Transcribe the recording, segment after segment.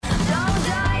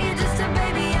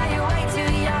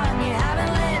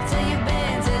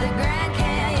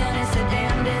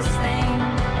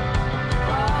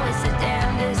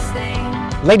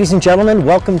Ladies and gentlemen,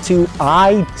 welcome to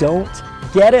I Don't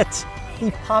Get It,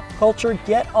 the pop culture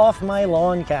Get Off My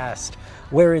Lawn cast,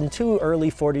 wherein two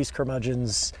early 40s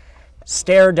curmudgeons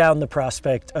stare down the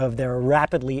prospect of their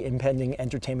rapidly impending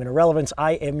entertainment irrelevance.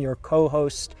 I am your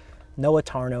co-host, Noah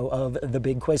Tarnow of The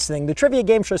Big Quiz Thing, the Trivia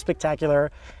Game Show Spectacular,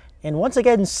 and once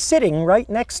again, sitting right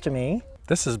next to me.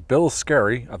 This is Bill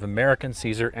Scarry of American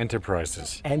Caesar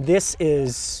Enterprises. And this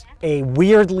is a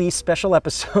weirdly special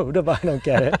episode of I Don't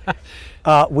Get It.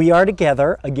 We are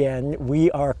together again.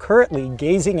 We are currently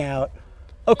gazing out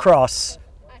across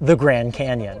the Grand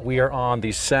Canyon. We are on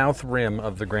the south rim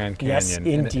of the Grand Canyon. Yes,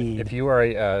 indeed. And if you are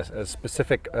a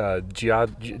specific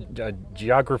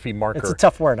geography marker... It's a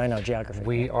tough word, I know, geography.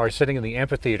 We are sitting in the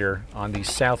amphitheater on the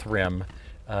south rim,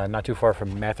 not too far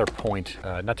from Mather Point,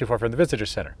 not too far from the Visitor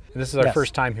Center. And this is our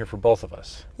first time here for both of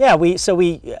us. Yeah, we're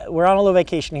on a little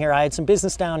vacation here. I had some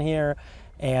business down here,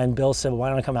 and Bill said, well, why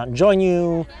don't I come out and join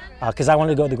you? Because I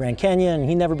wanted to go to the Grand Canyon, and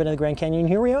he'd never been to the Grand Canyon.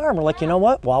 Here we are, and we're like, you know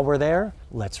what? While we're there,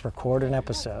 let's record an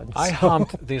episode. I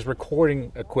humped these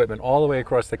recording equipment all the way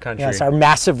across the country. Yes, our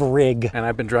massive rig. And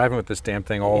I've been driving with this damn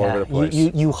thing all over the place.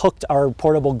 You hooked our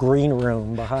portable green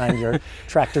room behind your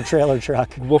tractor trailer truck.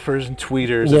 Woofers and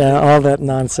tweeters. Yeah, all that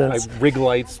nonsense. Rig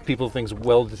lights, people things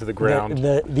welded to the ground.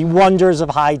 The wonders of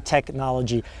high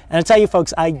technology. And I tell you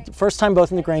folks, first time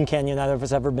both in the Grand Canyon, neither of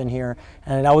us ever been here,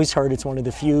 and I'd always heard it's one of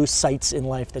the few sights in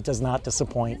life that does not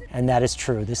disappoint, and that is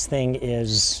true. This thing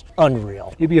is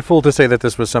unreal. You'd be a fool to say that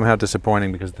this was somehow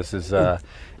disappointing, because this is, the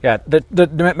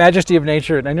majesty of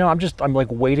nature. And I know I'm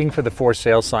like waiting for the for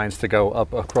sale signs to go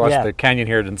up across the canyon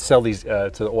here and sell these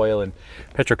to the oil and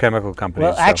petrochemical companies.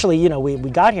 Well, actually, we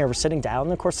got here, we're sitting down,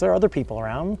 and of course there are other people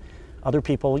around. Other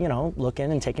people,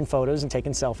 looking and taking photos and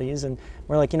taking selfies. And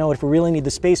we're like, if we really need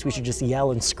the space, we should just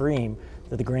yell and scream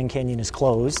that the Grand Canyon is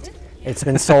closed. It's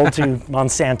been sold to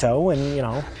Monsanto,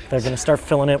 and, they're going to start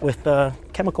filling it with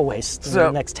chemical waste in the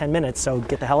next 10 minutes, so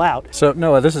get the hell out. So,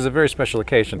 Noah, this is a very special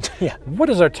occasion. Yeah. What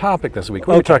is our topic this week?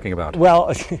 What are we talking about?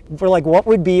 Well, we're like, what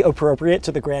would be appropriate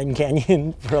to the Grand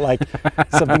Canyon for, like,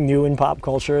 something new in pop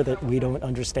culture that we don't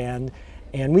understand?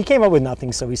 And we came up with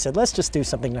nothing, so we said, let's just do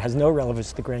something that has no relevance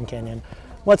to the Grand Canyon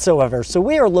whatsoever. So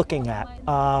we are looking at,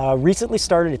 recently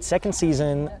started its second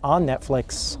season on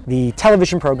Netflix, the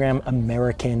television program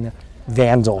American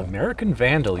Vandal. American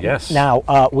Vandal, yes.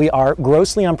 Now, we are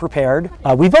grossly unprepared.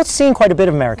 We've both seen quite a bit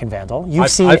of American Vandal. You've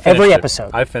seen every episode.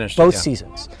 I've finished both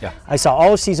seasons. Yeah. I saw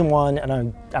all of season one,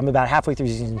 and I'm about halfway through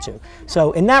season two.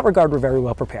 So in that regard, we're very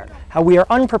well prepared. How we are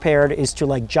unprepared is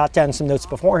to jot down some notes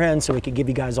beforehand so we could give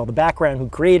you guys all the background, who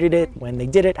created it, when they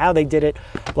did it, how they did it,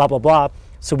 blah, blah, blah.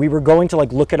 So we were going to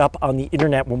look it up on the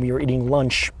internet when we were eating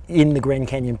lunch in the Grand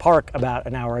Canyon Park about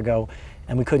an hour ago,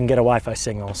 and we couldn't get a Wi-Fi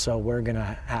signal, so we're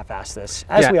gonna half-ass this,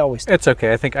 as we always do. It's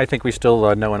okay. I think we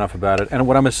still know enough about it. And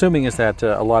what I'm assuming is that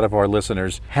a lot of our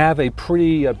listeners have a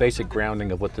pretty basic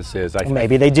grounding of what this is.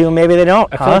 Maybe they do, maybe they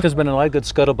don't. I feel like there's been a lot of good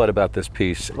scuttlebutt about this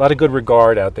piece. A lot of good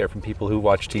regard out there from people who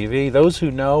watch TV. Those who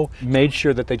know made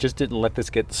sure that they just didn't let this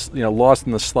get lost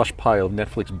in the slush pile of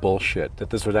Netflix bullshit, that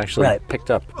this was actually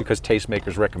picked up because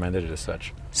tastemakers recommended it as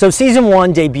such. So season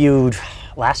one debuted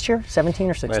last year, 17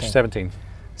 or 16? 17.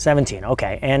 17,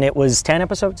 okay. And it was 10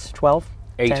 episodes? 12?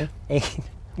 8. 10? 8.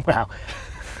 Wow.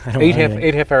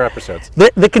 8 half-hour episodes.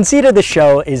 The conceit of the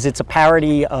show is it's a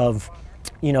parody of,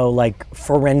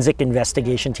 forensic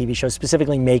investigation TV shows,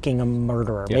 specifically Making a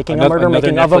Murderer. Yeah. Making a Murderer,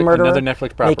 Making of a Murderer. Another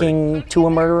Netflix property. Making to a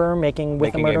Murderer, Making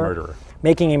with Making a Murderer.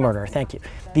 Making a Murderer, thank you.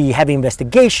 The heavy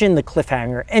investigation, the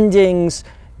cliffhanger endings,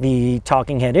 the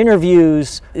talking head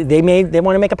interviews. They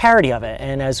want to make a parody of it,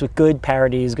 and as with good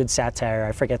parodies, good satire,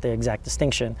 I forget the exact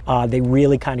distinction, they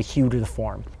really kind of hew to the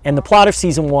form. And the plot of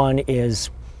season one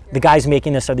is the guys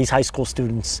making this are these high school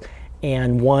students,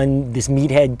 and this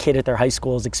meathead kid at their high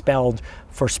school is expelled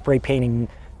for spray painting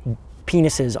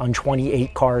penises on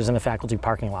 28 cars in a faculty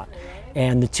parking lot.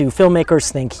 And the two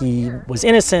filmmakers think he was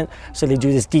innocent, so they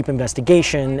do this deep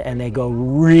investigation, and they go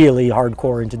really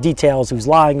hardcore into details, who's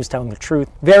lying, who's telling the truth.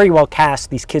 Very well cast.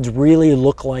 These kids really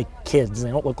look like kids.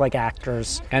 They don't look like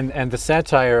actors. And the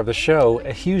satire of the show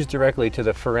hews directly to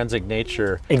the forensic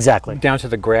nature. Exactly. Down to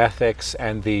the graphics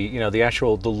and the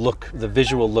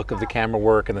visual look of the camera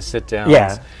work and the sit-downs.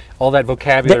 Yeah. All that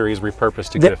vocabulary is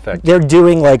repurposed to good effect. They're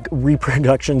doing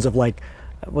reproductions of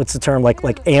what's the term,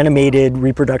 like animated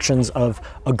reproductions of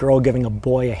a girl giving a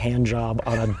boy a hand job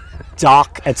on a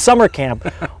dock at summer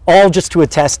camp, all just to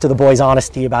attest to the boy's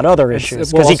honesty about other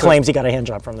issues, because he claims he got a hand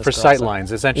job from this girl. For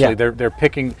sightlines, essentially, they're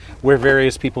picking where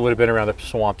various people would have been around the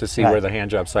swamp to see where the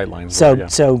hand job sightlines were.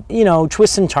 So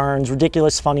twists and turns,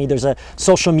 ridiculous, funny. There's a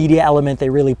social media element they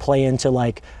really play into,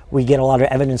 we get a lot of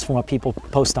evidence from what people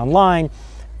post online.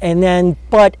 And then,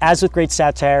 but as with great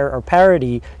satire or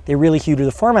parody, they really hew to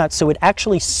the format, so it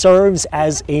actually serves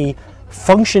as a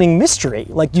functioning mystery.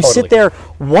 Like you sit there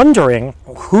wondering,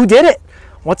 who did it?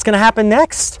 What's going to happen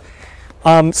next?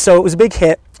 So it was a big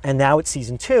hit, and now it's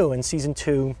season 2. And season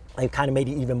 2, they've kind of made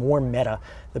it even more meta.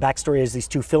 The backstory is these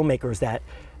 2 filmmakers that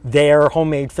their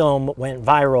homemade film went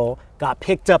viral, got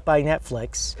picked up by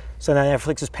Netflix, so now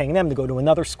Netflix is paying them to go to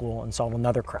another school and solve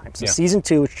another crime. So season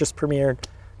 2, which just premiered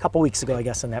a couple weeks ago, I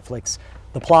guess, on Netflix.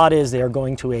 The plot is they are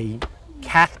going to a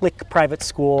Catholic private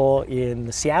school in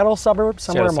the Seattle suburbs,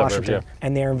 somewhere in Washington,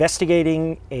 and they're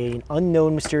investigating an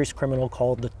unknown mysterious criminal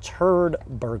called the Turd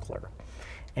Burglar.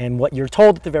 And what you're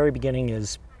told at the very beginning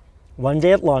is, one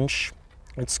day at lunch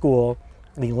at school,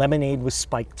 the lemonade was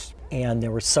spiked, and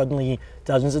there were suddenly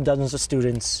dozens and dozens of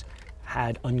students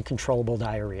had uncontrollable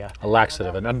diarrhea. A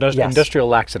laxative, an industrial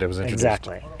laxative was introduced.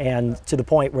 Exactly, and to the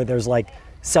point where there's like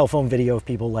cell phone video of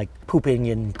people like pooping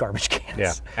in garbage cans.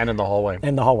 Yeah, and in the hallway.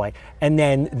 And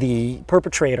then the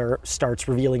perpetrator starts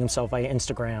revealing himself via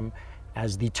Instagram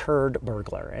as the Turd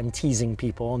Burglar and teasing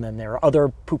people, and then there are other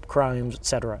poop crimes,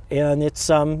 etc. And it's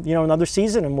another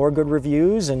season and more good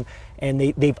reviews, and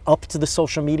they've upped the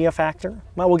social media factor.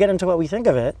 Well, we'll get into what we think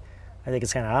of it. I think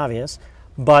it's kind of obvious.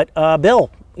 But Bill,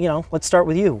 let's start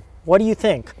with you. What do you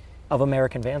think of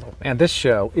American Vandal? And this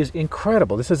show is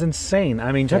incredible. This is insane.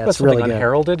 I mean, talk about something really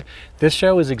unheralded. This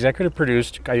show is executive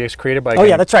produced, I guess created by...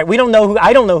 that's right. I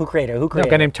don't know who created it. Who created it?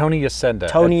 A guy named Tony Yacenda.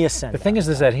 Yacenda. The thing is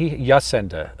that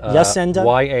Yacenda. Yacenda?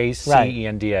 Yacenda.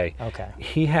 Right. Okay.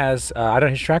 He has,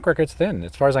 his track record's thin.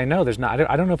 As far as I know, there's not,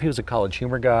 I don't know if he was a College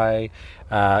Humor guy,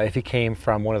 if he came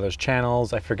from one of those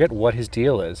channels. I forget what his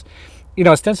deal is.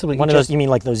 Ostensibly... One of those, you mean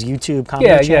like those YouTube comedy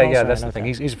channels? Yeah, that's the thing.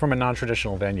 He's from a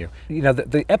non-traditional venue.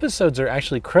 The episodes are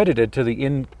actually credited to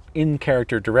the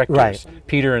in-character directors, right.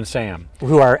 Peter and Sam.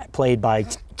 Who are played by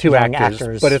 2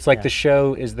 actors. But it's like the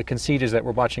show is, the conceit is that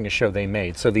we're watching a show they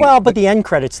made. So but the end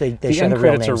credits, they show the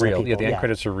real names are real. Of people. The end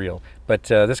credits are real. But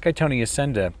this guy, Tony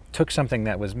Yacenda, took something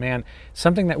that was,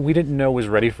 something that we didn't know was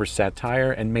ready for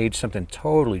satire and made something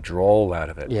totally droll out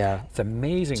of it. Yeah. It's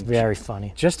amazing. It's very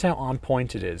funny. Just how on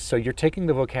point it is. So you're taking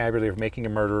the vocabulary of Making a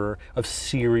Murderer, of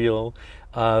Serial,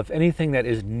 of anything that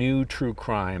is new true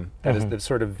crime, that is the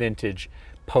sort of vintage,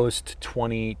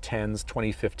 post-2010s,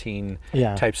 2015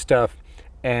 type stuff.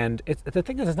 And the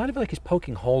thing is, it's not even like he's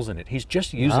poking holes in it. He's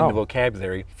just using the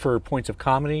vocabulary for points of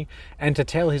comedy and to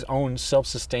tell his own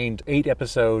self-sustained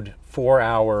 8-episode,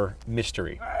 4-hour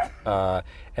mystery. And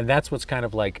that's what's kind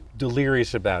of like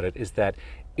delirious about it, is that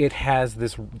it has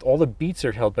this, all the beats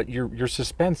are held, but your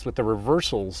suspense with the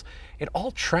reversals, it all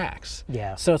tracks.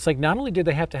 Yeah. So it's like, not only did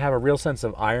they have to have a real sense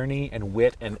of irony and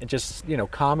wit and just,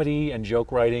 comedy and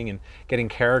joke writing and getting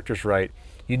characters right,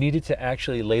 you needed to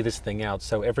actually lay this thing out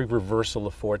so every reversal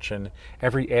of fortune,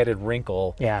 every added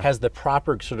wrinkle has the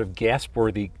proper sort of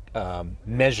gasp-worthy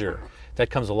measure that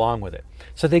comes along with it.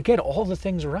 So they get all the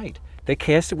things right. They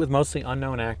cast it with mostly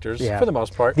unknown actors, for the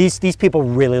most part. These people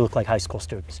really look like high school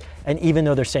students. And even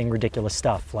though they're saying ridiculous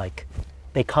stuff, like,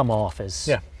 they come off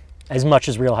as much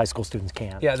as real high school students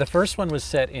can. Yeah, the first one was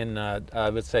set in,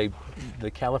 let's say, the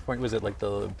California, was it like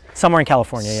the... Somewhere in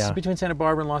California, yeah. Between Santa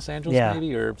Barbara and Los Angeles,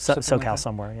 maybe? Or SoCal like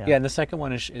somewhere, yeah. Yeah, and the second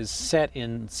one is set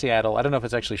in Seattle. I don't know if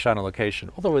it's actually shot on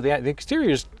location, although the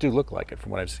exteriors do look like it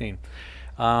from what I've seen.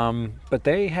 But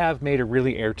they have made a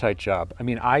really airtight job. I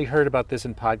mean, I heard about this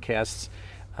in podcasts.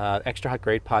 Extra Hot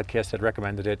Great podcast had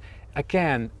recommended it.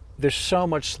 Again, there's so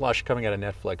much slush coming out of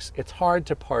Netflix. It's hard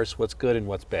to parse what's good and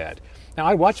what's bad. Now,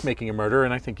 I watched Making a Murderer,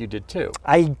 and I think you did too.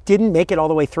 I didn't make it all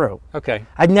the way through. Okay.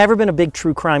 I've never been a big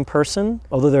true crime person,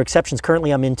 although there are exceptions.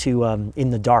 Currently, I'm into In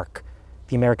the Dark,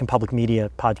 the American Public Media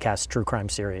podcast true crime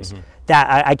series. Mm-hmm.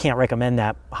 That I can't recommend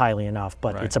that highly enough,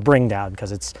 but it's a bring down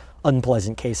because it's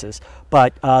unpleasant cases.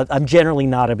 But I'm generally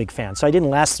not a big fan. So I didn't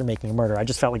last through Making a Murderer. I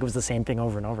just felt like it was the same thing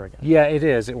over and over again. Yeah, it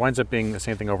is. It winds up being the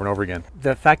same thing over and over again.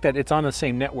 The fact that it's on the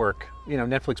same network,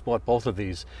 Netflix bought both of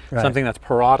these, something that's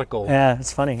parodical. Yeah,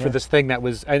 it's funny. For this thing that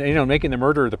was, Making the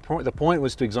Murderer, the point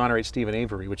was to exonerate Stephen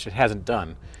Avery, which it hasn't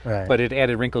done. Right. But it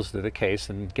added wrinkles to the case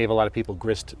and gave a lot of people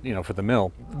grist, for the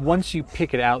mill. Once you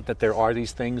pick it out that there are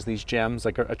these things, these gems,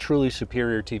 like a truly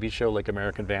superior TV show like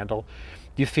American Vandal,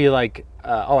 you feel like,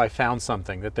 I found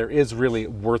something, that there is really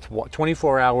worth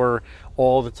 24-hour,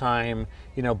 all the time,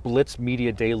 blitz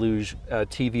media deluge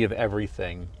TV of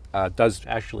everything does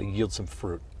actually yield some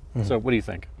fruit. Mm-hmm. So what do you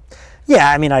think? Yeah,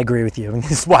 I mean, I agree with you.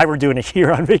 This is why we're doing it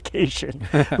here on vacation.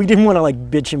 We didn't want to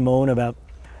bitch and moan about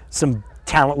some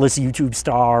talentless YouTube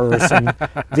star or some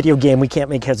video game we can't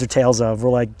make heads or tails of. We're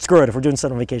like, screw it. If we're doing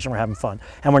Summer Vacation, we're having fun.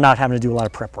 And we're not having to do a lot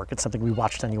of prep work. It's something we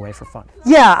watched anyway for fun.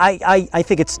 Yeah, I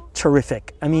think it's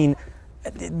terrific. I mean,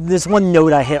 there's one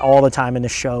note I hit all the time in the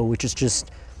show, which is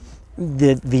just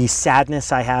the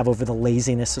sadness I have over the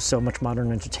laziness of so much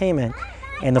modern entertainment.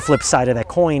 And the flip side of that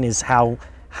coin is how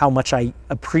much I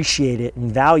appreciate it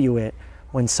and value it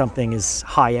when something is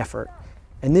high effort.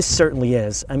 And this certainly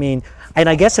is. I mean, and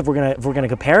I guess if we're gonna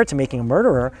compare it to Making a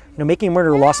Murderer, Making a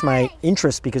Murderer lost my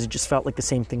interest because it just felt like the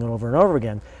same thing over and over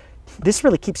again. This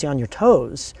really keeps you on your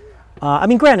toes. I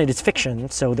mean, granted, it's fiction,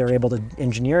 so they're able to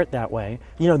engineer it that way.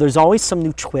 There's always some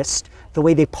new twist. The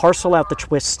way they parcel out the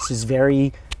twists is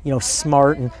very,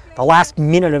 smart, and the last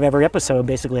minute of every episode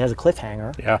basically has a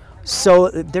cliffhanger. Yeah. So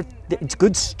it's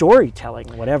good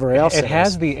storytelling, whatever else it has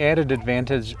is. the added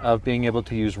advantage of being able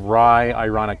to use wry,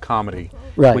 ironic comedy,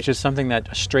 right, which is something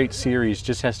that a straight series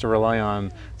just has to rely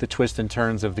on the twists and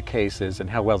turns of the cases and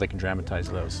how well they can dramatize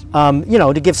those.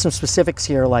 To give some specifics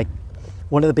here, like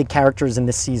one of the big characters in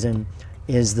this season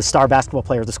is the star basketball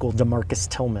player of the school, DeMarcus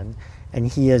Tillman, and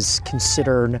he is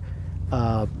considered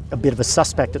a bit of a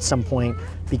suspect at some point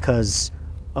because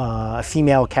a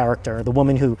female character,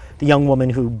 the young woman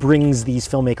who brings these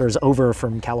filmmakers over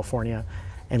from California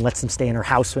and lets them stay in her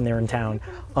house when they're in town,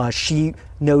 she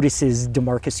notices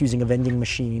DeMarcus using a vending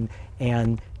machine,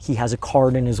 and he has a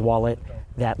card in his wallet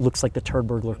that looks like the turd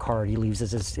burglar card he leaves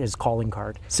as his calling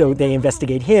card. So they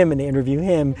investigate him and they interview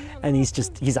him, and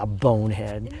he's a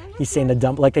bonehead. He's saying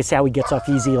like they say how he gets off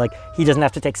easy, like he doesn't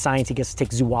have to take science, he gets to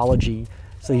take zoology.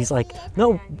 So he's like,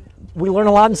 no, we learn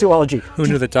a lot in zoology. Who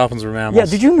knew that dolphins were mammals? Yeah,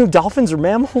 did you know dolphins are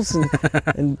mammals?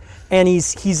 And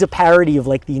he's a parody of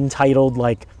like the entitled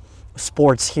like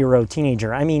sports hero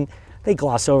teenager. I mean, they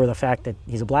gloss over the fact that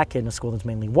he's a black kid in a school that's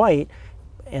mainly white,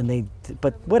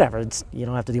 but whatever. You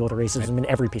don't have to deal with racism in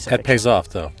every piece of fiction. That pays off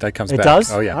though. That comes back. It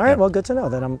does? Oh yeah. All right. Yeah. Well, good to know.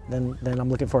 Then I'm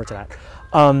looking forward to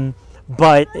that.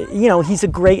 But he's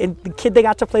and the kid they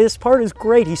got to play this part is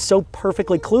great. He's so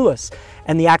perfectly clueless.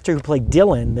 And the actor who played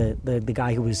Dylan, the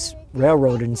guy who was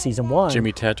railroaded in season 1,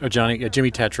 Jimmy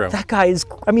Tetreault. That guy is.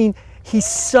 I mean, he's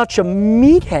such a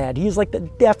meathead. He's like the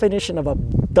definition of a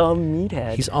dumb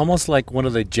meathead. He's almost like one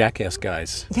of the Jackass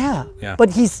guys. Yeah. Yeah. But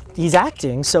he's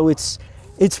acting, so it's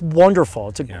wonderful.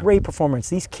 It's a great performance.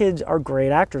 These kids are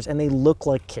great actors, and they look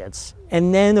like kids.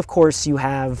 And then, of course,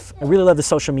 I really love the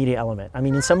social media element. I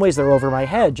mean, in some ways, they're over my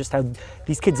head, just how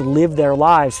these kids live their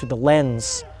lives through the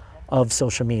lens of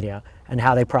social media and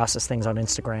how they process things on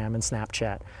Instagram and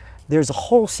Snapchat. There's a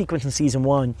whole sequence in season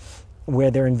 1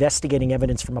 where they're investigating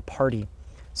evidence from a party.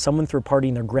 Someone threw a party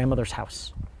in their grandmother's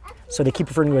house. So they keep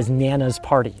referring to it as Nana's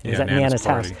party. It was at Nana's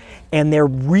house. And they're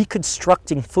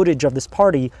reconstructing footage of this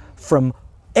party from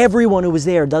everyone who was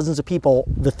there, dozens of people,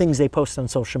 the things they post on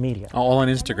social media. All on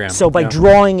Instagram. So by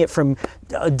drawing it from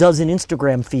a dozen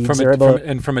Instagram feeds,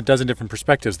 from a dozen different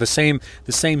perspectives, the same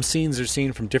scenes are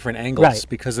seen from different angles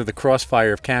because of the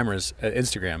crossfire of cameras at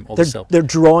Instagram. They're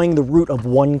drawing the root of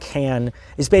one can.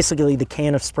 Is basically the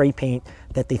can of spray paint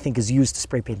that they think is used to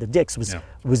spray paint the dicks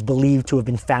was believed to have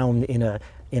been found in an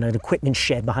equipment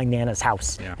shed behind Nana's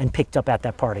house and picked up at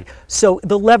that party. So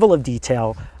the level of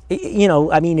detail.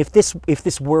 I mean, if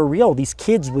this were real, these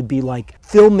kids would be like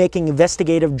filmmaking,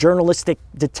 investigative, journalistic,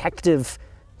 detective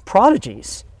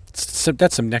prodigies. So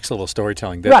that's some next level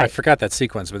storytelling. Right. I forgot that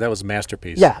sequence, but that was a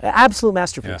masterpiece. Yeah, absolute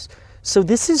masterpiece. Yeah. So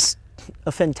this is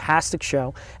a fantastic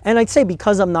show. And I'd say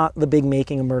because I'm not the big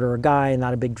Making a Murderer guy and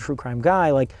not a big true crime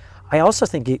guy, like I also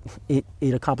think it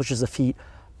accomplishes a feat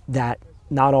that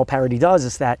not all parody does,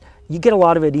 is that you get a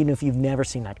lot of it even if you've never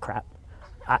seen that crap.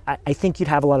 I think you'd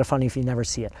have a lot of fun if you never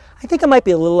see it. I think it might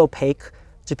be a little opaque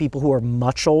to people who are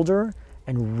much older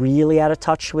and really out of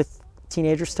touch with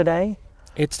teenagers today.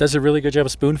 It does a really good job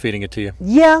of spoon feeding it to you.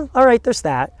 Yeah, all right, there's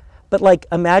that. But like,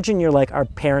 imagine you're like our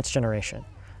parents' generation.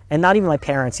 And not even my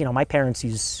parents, my parents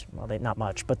use, they not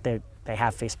much, but they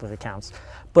have Facebook accounts.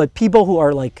 But people who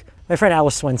are like, my friend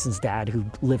Alice Swenson's dad, who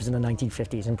lives in the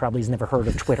 1950s and probably has never heard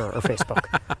of Twitter or Facebook,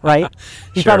 right?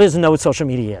 He probably doesn't know what social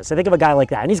media is. I think of a guy like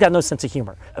that, and he's got no sense of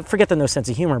humor. Forget the no sense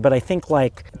of humor, but I think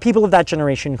like people of that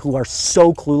generation who are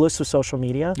so clueless with social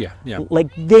media, like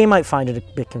they might find it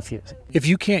a bit confusing. If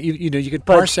you can't, you could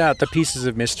parse out the pieces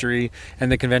of mystery and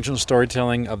the conventional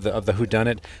storytelling of the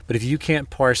whodunit, but if you can't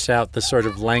parse out the sort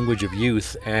of language of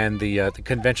youth and the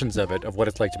conventions of it, of what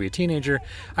it's like to be a teenager,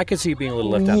 I could see it being a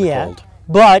little left out in the cold.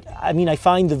 But, I mean, I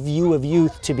find the view of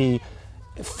youth to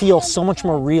feel so much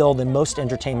more real than most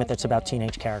entertainment that's about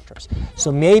teenage characters.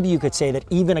 So maybe you could say that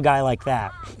even a guy like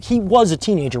that, he was a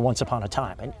teenager once upon a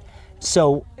time. And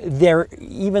so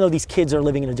even though these kids are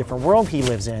living in a different world he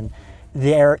lives in,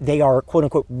 they are quote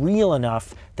unquote real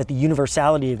enough that the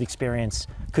universality of the experience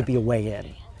could be a way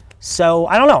in. So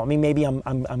I don't know. I mean, maybe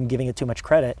I'm giving it too much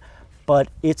credit, but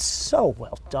it's so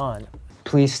well done.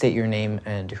 Please state your name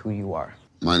and who you are.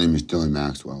 My name is Dylan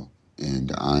Maxwell,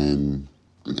 and I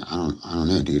don't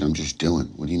know, dude. I'm just Dylan.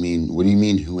 What do you mean? What do you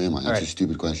mean? Who am I? That's a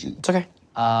stupid question. It's okay.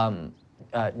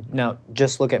 Now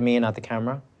just look at me and not the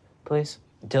camera, please.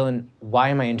 Dylan, why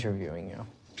am I interviewing you?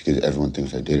 Because everyone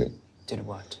thinks I did it. Did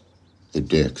what? The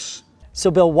dicks.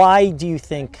 So Bill, why do you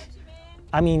think?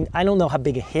 I mean, I don't know how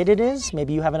big a hit it is.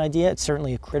 Maybe you have an idea. It's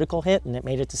certainly a critical hit, and it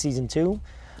made it to season 2.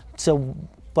 So,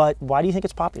 but why do you think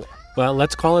it's popular? Well,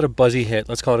 let's call it a buzzy hit.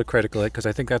 Let's call it a critical hit, because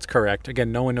I think that's correct.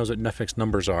 Again, no one knows what Netflix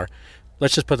numbers are.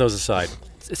 Let's just put those aside.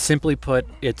 Simply put,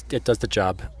 it does the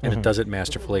job, and it does it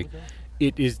masterfully.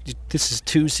 This is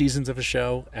 2 seasons of a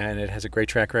show, and it has a great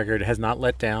track record. It has not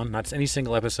let down, not any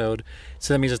single episode.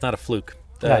 So that means it's not a fluke.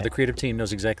 The creative team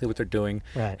knows exactly what they're doing,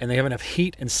 and they have enough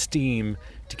heat and steam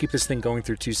to keep this thing going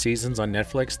through 2 seasons on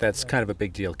Netflix. That's kind of a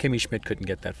big deal. Kimmy Schmidt couldn't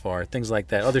get that far. Things like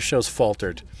that. Other shows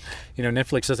faltered. You know,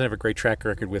 Netflix doesn't have a great track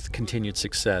record with continued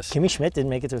success. Kimmy Schmidt didn't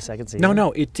make it to a 2nd season?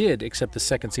 No, it did, except the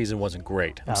 2nd season wasn't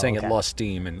great. I'm saying it lost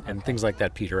steam, and things like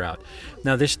that peter out.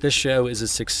 Now, this show is a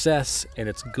success, and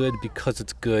it's good because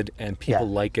it's good, and people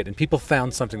like it, and people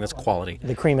found something that's quality.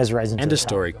 The cream has risen to End the of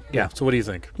story. top. Yeah, so what do you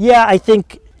think? Yeah,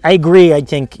 I agree. I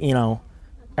think, you know,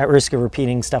 at risk of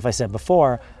repeating stuff I said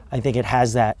before, I think it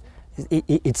has that,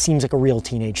 it seems like a real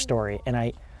teenage story. And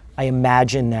I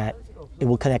imagine that it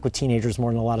will connect with teenagers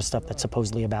more than a lot of stuff that's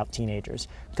supposedly about teenagers,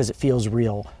 because it feels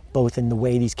real, both in the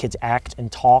way these kids act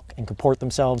and talk and comport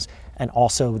themselves, and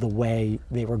also the way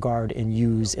they regard and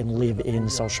use and live in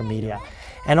social media.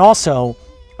 And also,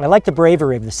 I like the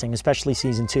bravery of this thing, especially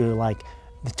season 2, like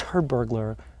the turd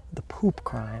burglar, the poop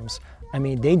crimes. I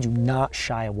mean, they do not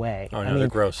shy away. Oh, no, I mean, they're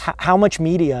gross. How much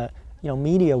media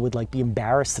would like be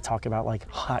embarrassed to talk about like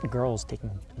hot girls taking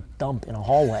a dump in a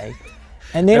hallway,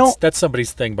 and That's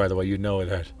somebody's thing, by the way. You know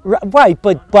that. Right,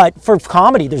 but for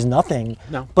comedy, there's nothing.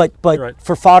 No. But Right.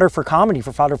 for fodder for comedy,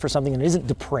 for fodder for something that isn't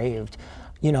depraved,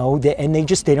 you know,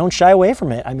 they don't shy away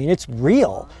from it. I mean, it's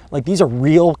real. Like, these are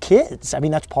real kids. I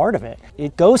mean, that's part of it.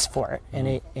 It goes for it, and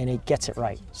it gets it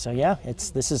right. So yeah,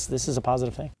 this is a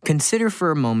positive thing. Consider for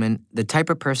a moment the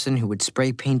type of person who would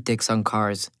spray paint dicks on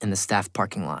cars in the staff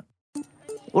parking lot.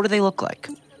 What do they look like?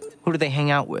 Who do they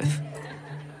hang out with?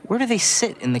 Where do they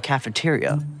sit in the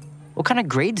cafeteria? What kind of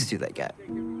grades do they get?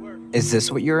 Is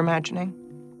this what you're imagining?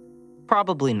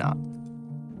 Probably not.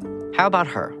 How about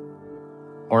her?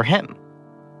 Or him?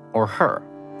 Or her?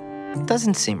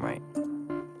 Doesn't seem right.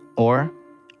 Or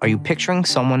are you picturing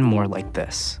someone more like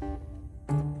this?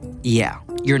 Yeah,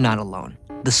 you're not alone.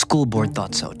 The school board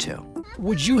thought so too.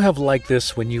 Would you have liked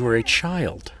this when you were a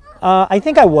child? I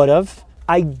think I would have.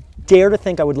 I dare to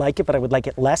think I would like it, but I would like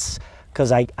it less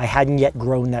because I hadn't yet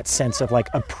grown that sense of like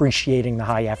appreciating the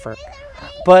high effort.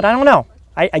 But I don't know.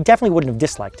 I definitely wouldn't have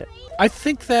disliked it. I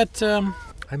think that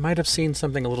I might have seen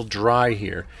something a little dry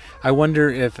here. I wonder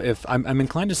if I'm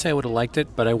inclined to say I would have liked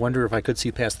it, but I wonder if I could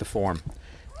see past the form.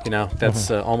 You know,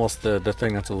 that's almost the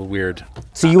thing that's a little weird.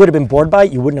 So you would have been bored by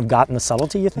it? You wouldn't have gotten the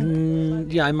subtlety, you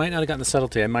think? Yeah, I might not have gotten the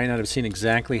subtlety. I might not have seen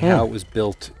exactly how it was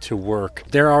built to work.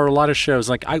 There are a lot of shows,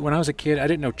 like when I was a kid, I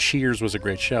didn't know Cheers was a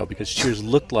great show because Cheers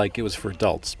looked like it was for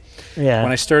adults. Yeah.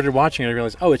 When I started watching it, I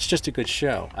realized, oh, it's just a good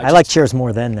show. I like Cheers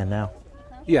more then than now.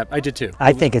 Yeah, I did too.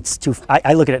 I think it's too,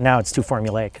 I look at it now, it's too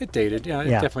formulaic. It dated, yeah, it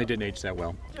definitely didn't age that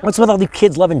well. What's with all the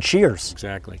kids loving Cheers?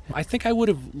 Exactly. I think I would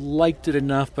have liked it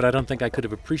enough, but I don't think I could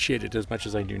have appreciated it as much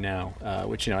as I do now,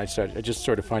 which, you know, I just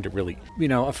sort of find it really, you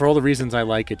know, for all the reasons I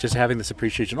like it, just having this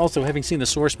appreciation. Also, having seen the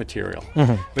source material,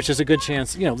 which is a good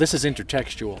chance, you know, this is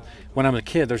intertextual. When I'm a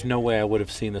kid, there's no way I would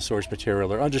have seen the source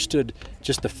material or understood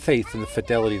just the faith and the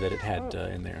fidelity that it had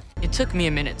in there. It took me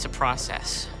a minute to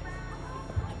process.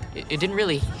 It didn't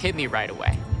really hit me right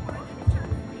away.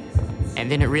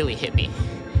 And then it really hit me.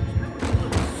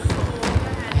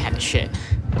 I had to shit.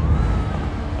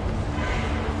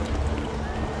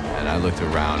 And I looked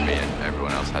around me and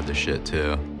everyone else had to shit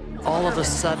too. All of a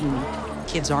sudden,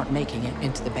 kids aren't making it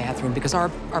into the bathroom because our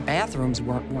bathrooms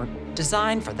weren't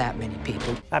designed for that many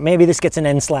people. Maybe this gets an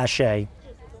N/A,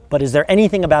 but is there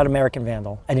anything about American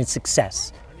Vandal and its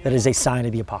success that is a sign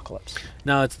of the apocalypse?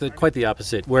 No, it's quite the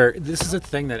opposite, where this is a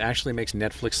thing that actually makes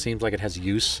Netflix seem like it has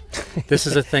use. This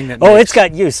is a thing that it's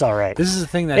got use, all right. This is a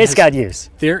thing that it's got use.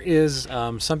 There is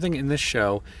something in this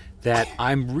show that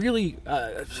I'm really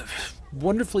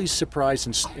wonderfully surprised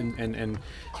and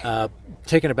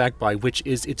taken aback by, which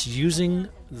is it's using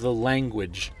the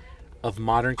language of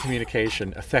modern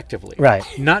communication effectively. Right.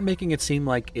 Not making it seem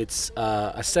like it's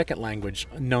a second language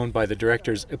known by the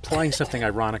directors, applying something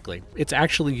ironically. It's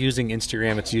actually using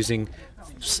Instagram, it's using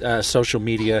social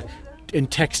media and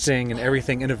texting and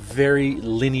everything in a very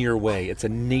linear way. It's a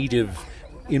native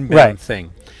inbound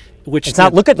thing. Which it's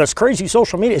not, look at this crazy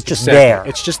social media. It's just exactly. there.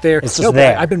 It's just there. It's just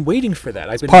there. I've been waiting for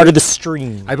that. It's part of the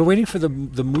stream. I've been waiting for the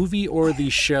movie or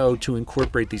the show to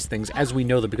incorporate these things as we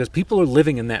know them, because people are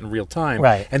living in that in real time.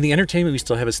 Right. And the entertainment we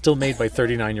still have is still made by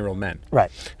 39-year-old men. Right.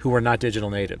 Who are not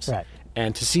digital natives. Right.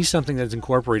 And to see something that's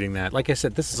incorporating that, like I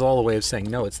said, this is all a way of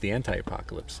saying, no, it's the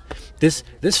anti-apocalypse. This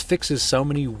fixes so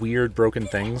many weird, broken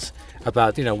things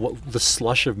about, the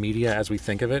slush of media as we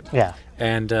think of it. Yeah.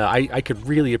 And I could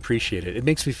really appreciate it. It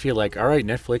makes me feel like, all right,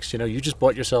 Netflix, you just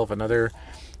bought yourself another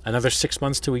 6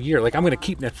 months to a year. Like, I'm going to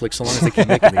keep Netflix so long as they keep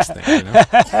making these things.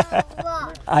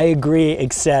 I agree,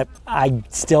 except I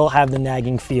still have the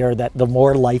nagging fear that the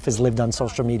more life is lived on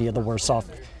social media, the worse off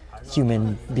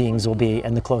human beings will be,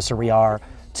 and the closer we are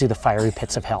to the fiery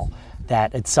pits of hell.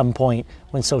 That at some point,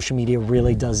 when social media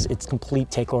really does its complete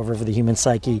takeover of the human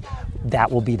psyche, that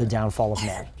will be the downfall of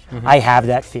man. Mm-hmm. I have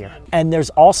that fear. And there's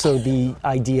also the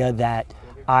idea that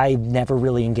I never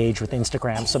really engage with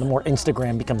Instagram, so the more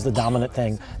Instagram becomes the dominant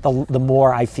thing, the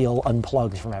more I feel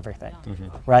unplugged from everything,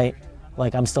 right?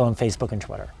 Like, I'm still on Facebook and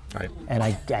Twitter. Right. And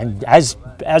as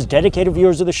dedicated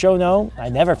viewers of the show know, I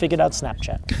never figured out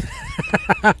Snapchat.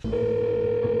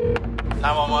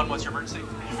 911, what's your emergency?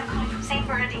 Yes, I'm calling from St.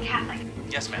 Bernardine Catholic.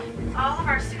 Yes, ma'am. All of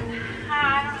our students,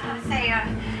 I don't know how to say,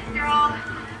 they're all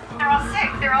sick.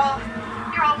 They're all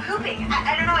pooping.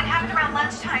 I don't know, it happened around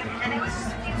lunchtime, and it was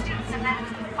just a few students, and then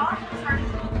all of them started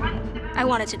running to the bathroom. I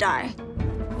wanted to die.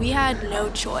 We had no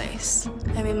choice.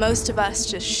 I mean, most of us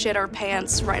just shit our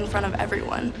pants right in front of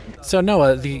everyone. So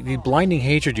Noah, the blinding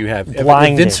hatred you have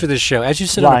Blinded. evinced for this show, as you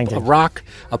sit on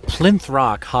a plinth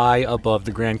rock high above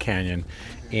the Grand Canyon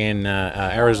in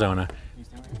Arizona,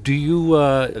 do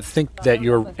you think that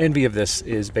your envy of this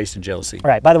is based in jealousy?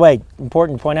 Right. By the way,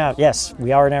 important to point out, yes,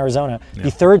 we are in Arizona. Yeah.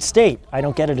 The third state, I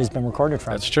don't get it, has been recorded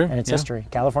from. That's true. And its history.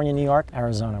 California, New York,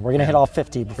 Arizona. We're going to hit all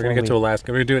 50 before we're going to get to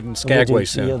Alaska. We're going to do it in Skagway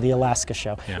soon. The Alaska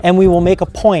show. Yeah. And we will make a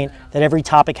point that every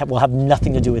topic will have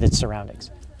nothing to do with its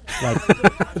surroundings. Like,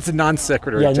 it's a non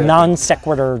sequitur. Yeah, non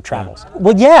sequitur travels. Yeah.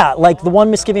 Well, yeah, like the one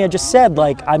misgiving I just said.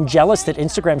 Like, I'm jealous that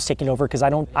Instagram's taking over because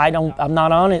I'm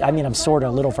not on it. I mean, I'm sort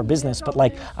of a little for business, but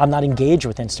like I'm not engaged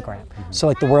with Instagram. So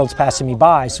like the world's passing me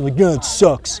by. So like, yeah, it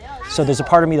sucks. So there's a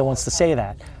part of me that wants to say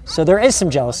that. So there is some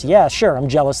jealousy. Yeah, sure. I'm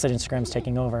jealous that Instagram's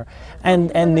taking over.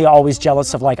 And they're always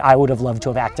jealous of, like, I would have loved to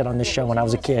have acted on this show when I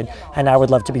was a kid, and I would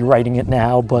love to be writing it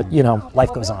now, but,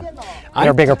 life goes on. There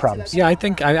are bigger problems. Yeah, I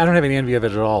think I don't have any envy of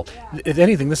it at all. If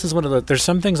anything, this is one of there's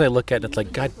some things I look at and it's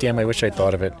like, God damn, I wish I'd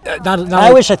thought of it.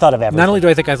 I wish I thought of everything. Not only do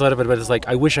I think I thought of it, but it's like,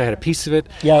 I wish I had a piece of it.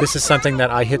 Yep. This is something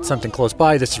that I hit something close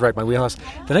by. This is right in my wheelhouse.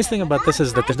 The nice thing about this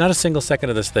is that there's not a single second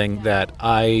of this thing that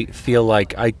I feel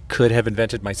like I could have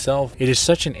invented myself. It is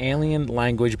such an alien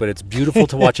language, but it's beautiful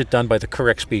to watch it done by the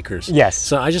correct speakers. Yes.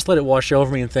 So I just let it wash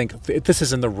over me and think, this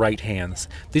is in the right hands.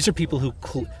 These are people who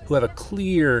have a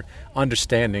clear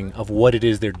understanding of what it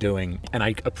is they're doing, and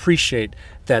I appreciate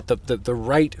that the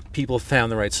right people found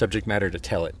the right subject matter to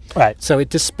tell it. Right. So it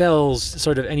dispels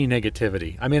sort of any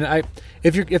negativity. I mean,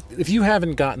 if you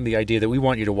haven't gotten the idea that we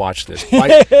want you to watch this,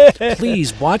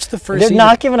 please watch the first. They're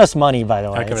not giving us money, by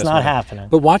the way. It's not happening.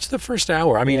 But watch the first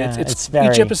hour. I mean, it's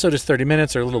each episode is 30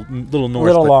 minutes or a little north. A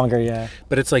little longer, yeah.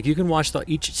 But it's like you can watch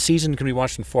each season can be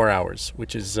watched in 4 hours,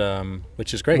 which is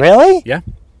great. Really? Yeah.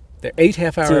 They're 8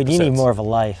 half-hour episodes. Dude, you need more of a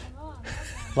life.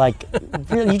 Like,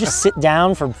 really, you just sit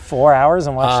down for 4 hours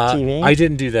and watch TV? I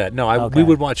didn't do that. No, we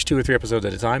would watch 2 or 3 episodes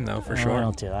at a time, though, for sure. I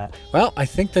don't do that. Well, I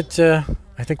think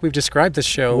we've described this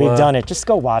show. We've done it. Just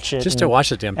go watch it. Just to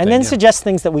watch the damn thing. And then suggest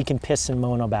things that we can piss and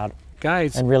moan about.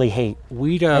 Guys, and really hate.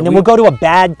 And then we'll go to a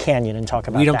bad canyon and talk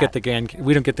about we don't that. We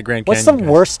don't get the Grand Canyon. What's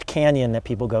the worst canyon that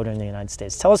people go to in the United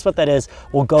States? Tell us what that is.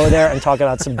 We'll go there and talk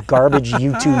about some garbage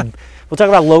YouTube. We'll talk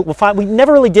about we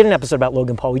never really did an episode about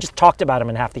Logan Paul. We just talked about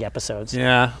him in half the episodes.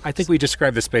 Yeah, I think we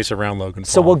described the space around Logan Paul.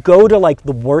 So we'll go to like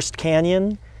the worst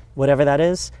canyon, whatever that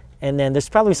is. And then there's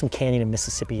probably some canyon in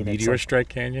Mississippi. Meteor Strike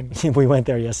Canyon? We went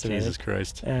there yesterday. Jesus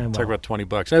Christ. Talk about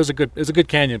 $20. It was a good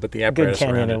canyon, but the apparatus good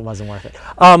canyon, around it wasn't worth it.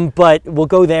 But we'll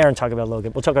go there and talk about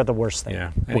Logan. We'll talk about the worst thing.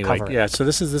 Yeah. We'll anyway, cover yeah. it. So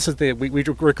this is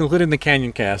we're concluding the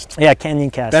Canyon Cast. Yeah,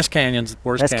 Canyon Cast. Best canyons,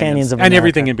 worst canyons of and America,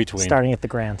 everything in between. Starting at the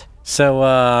Grand.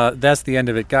 So that's the end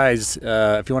of it, guys.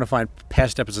 If you want to find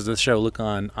past episodes of the show, look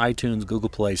on iTunes, Google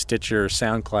Play, Stitcher,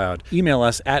 SoundCloud. Email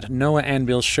us at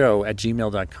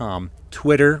noahandbillshow@gmail.com.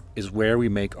 Twitter is where we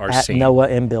make our At scene. Noah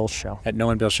and Bill Show. At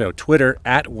Noah and Bill Show. Twitter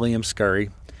at William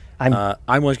Scurry. And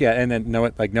then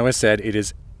Noah, like Noah said, it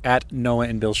is at Noah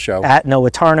and Bill Show. At Noah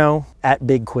Tarno, at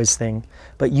Big Quiz Thing.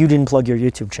 But you didn't plug your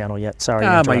YouTube channel yet. Sorry.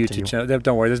 My YouTube channel.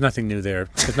 Don't worry, there's nothing new there.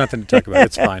 There's nothing to talk about.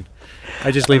 It's fine. I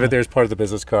just leave it there as part of the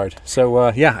business card.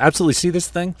 So, yeah, absolutely see this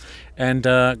thing. And,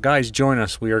 guys, join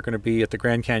us. We are going to be at the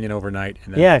Grand Canyon overnight.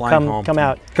 And then flying home. Come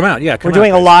out. Come out, yeah. We're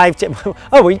doing a live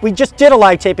we just did a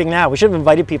live taping now. We should have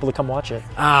invited people to come watch it.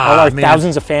 All our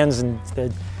thousands of fans in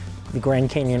the Grand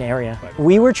Canyon area.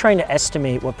 We were trying to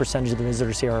estimate what percentage of the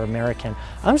visitors here are American.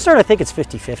 I'm starting to think it's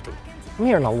 50-50. I'm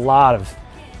hearing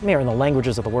the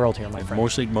languages of the world here, my friend.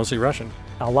 Mostly Russian.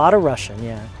 A lot of Russian,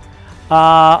 yeah.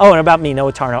 And about me,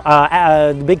 Noah Tarno.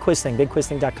 The Big Quiz Thing,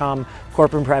 bigquizthing.com,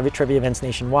 corporate and private trivia events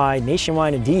nationwide.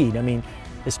 Nationwide indeed. I mean,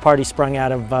 this party sprung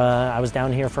out of, I was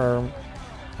down here for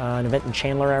an event in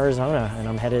Chandler, Arizona, and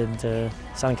I'm headed to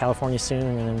Southern California soon,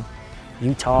 and then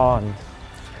Utah, and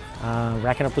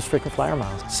racking up those frequent flyer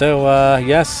miles. So,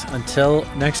 yes, until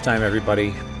next time,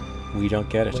 everybody, we don't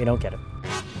get it. We don't get it.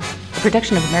 A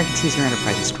production of American Caesar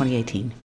Enterprises, 2018.